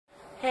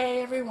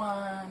Hey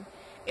everyone,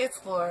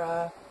 it's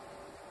Laura.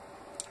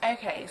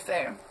 Okay,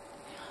 so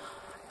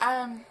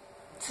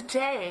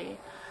today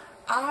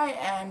I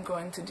am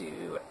going to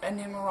do a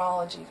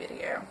numerology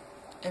video,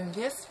 and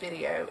this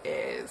video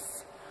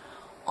is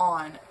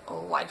on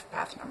life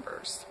path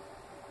numbers.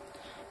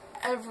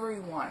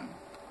 Everyone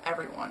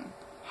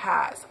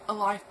has a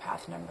life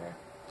path number.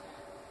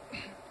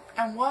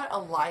 And what a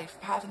life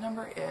path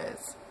number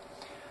is,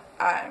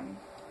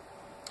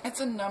 it's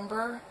a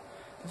number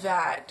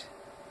that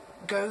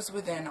goes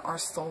within our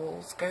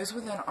souls, goes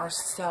within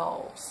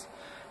ourselves,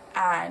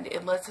 and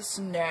it lets us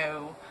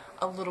know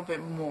a little bit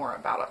more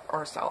about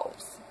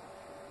ourselves.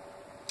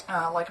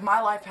 Like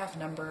my life path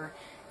number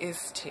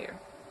is 2.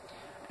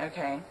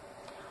 Okay?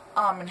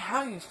 And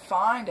how you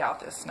find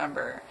out this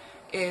number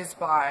is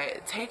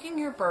by taking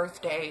your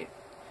birth date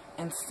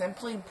and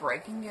simply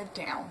breaking it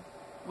down,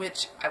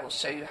 which I will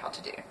show you how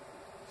to do.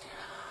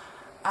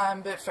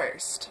 But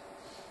first,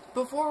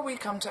 before we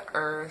come to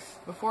earth,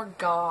 before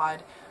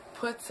God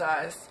puts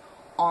us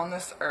on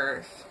this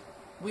earth,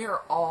 we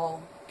are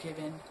all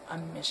given a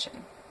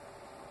mission.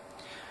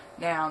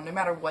 Now, no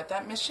matter what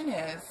that mission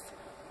is,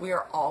 we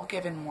are all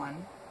given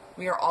one.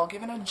 We are all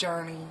given a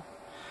journey,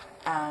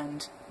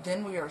 and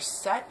then we are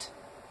set,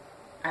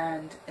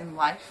 and in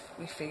life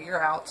we figure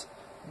out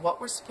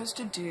what we're supposed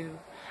to do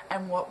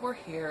and what we're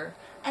here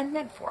and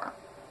meant for.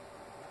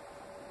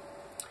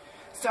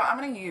 So I'm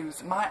going to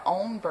use my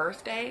own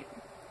birth date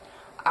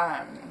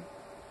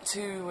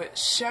to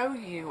show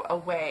you a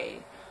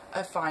way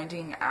of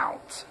finding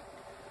out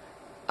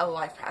a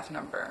life path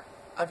number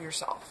of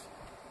yourself.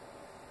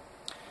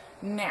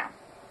 Now,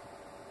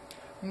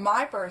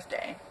 my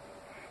birthday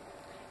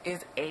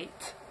is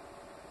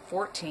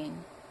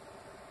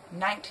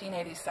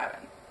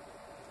 8/14/1987.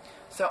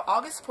 So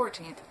August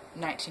 14th,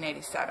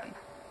 1987.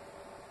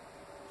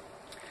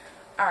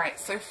 Alright,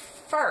 so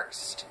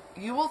first,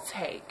 you will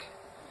take,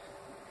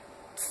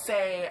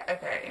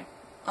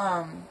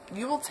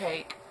 you will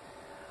take,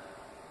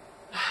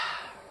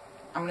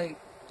 I'm going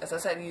to, as I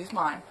said, use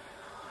mine,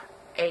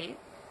 8,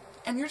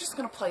 and you're just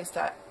going to place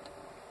it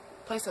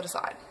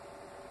aside.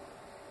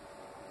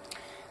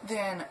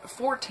 Then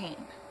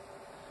 14,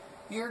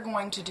 you're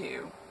going to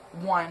do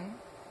 1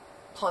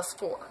 plus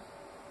 4,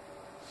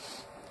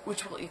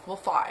 which will equal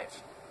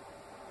 5.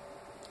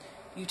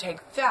 You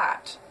take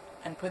that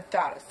and put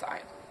that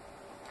aside.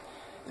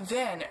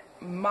 Then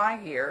my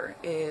year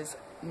is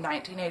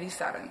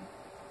 1987.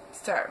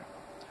 So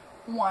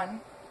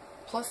 1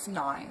 plus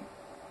 9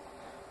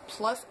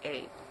 plus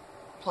 8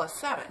 plus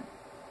 7.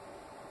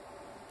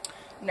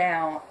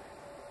 Now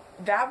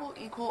that will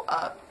equal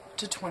up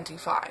to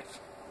 25.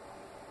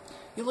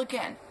 You'll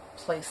again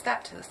place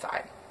that to the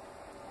side.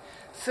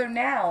 So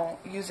now,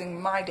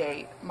 using my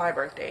date, my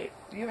birth date,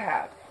 you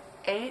have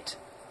 8,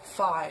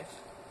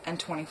 5, and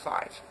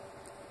 25.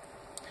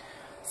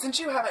 Since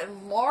you have a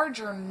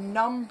larger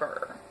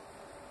number,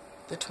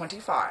 the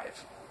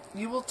 25,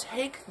 you will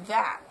take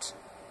that.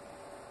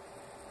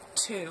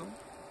 2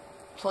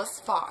 plus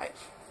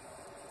 5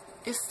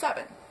 is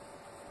 7.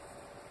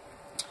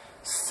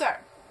 So,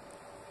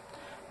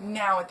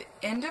 now at the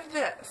end of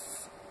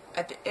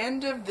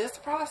this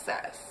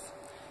process,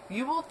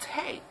 you will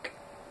take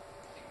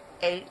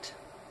 8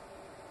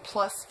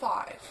 plus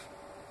 5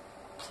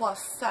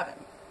 plus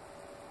 7,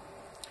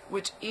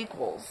 which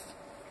equals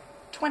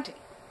 20.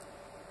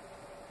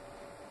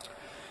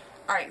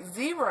 Alright,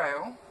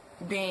 0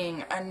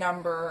 being a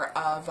number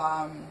of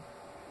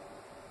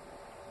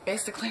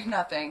basically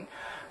nothing,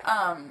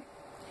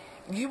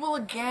 you will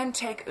again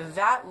take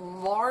that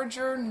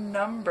larger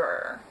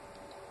number,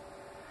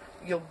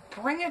 you'll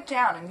bring it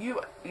down, and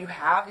you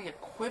have the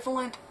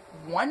equivalent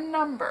one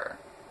number,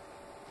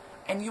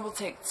 and you will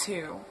take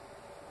 2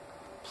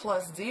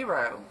 plus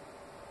 0,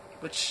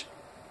 which,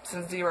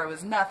 since 0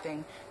 is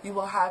nothing, you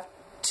will have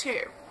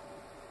 2.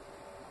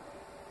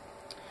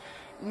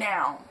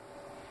 Now,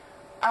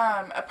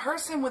 a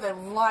person with a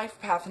life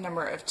path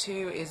number of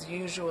 2 is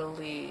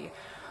usually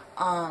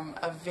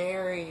a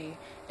very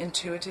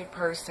intuitive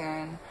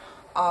person,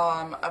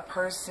 a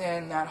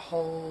person that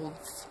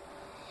holds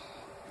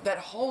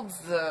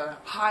the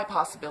high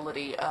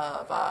possibility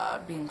of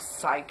being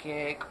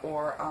psychic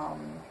or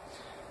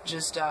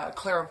just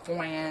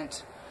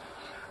clairvoyant.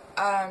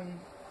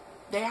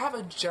 They have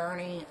a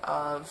journey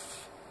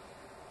of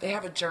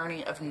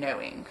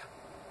knowing.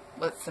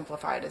 Let's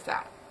simplify it as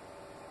that.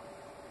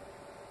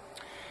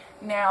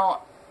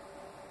 Now,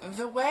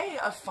 the way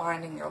of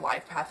finding your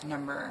life path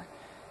number,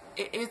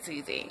 it's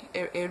easy.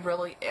 It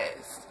really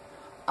is.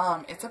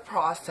 It's a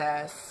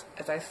process,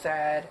 as I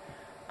said.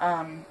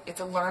 It's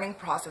a learning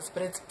process,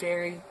 but it's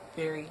very,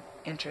 very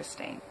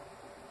interesting.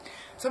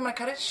 So I'm going to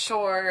cut it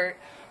short,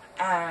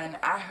 and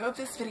I hope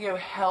this video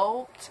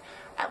helped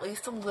at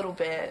least a little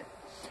bit.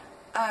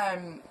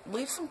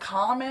 Leave some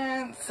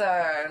comments,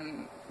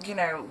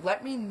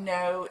 let me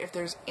know if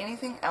there's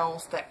anything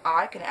else that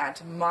I can add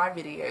to my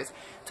videos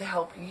to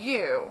help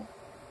you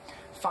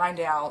find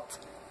out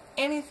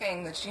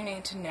anything that you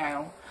need to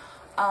know.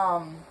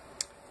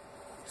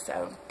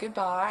 So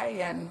goodbye,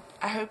 and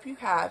I hope you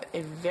have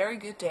a very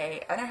good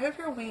day, and I hope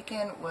your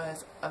weekend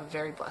was a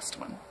very blessed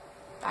one.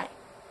 Bye.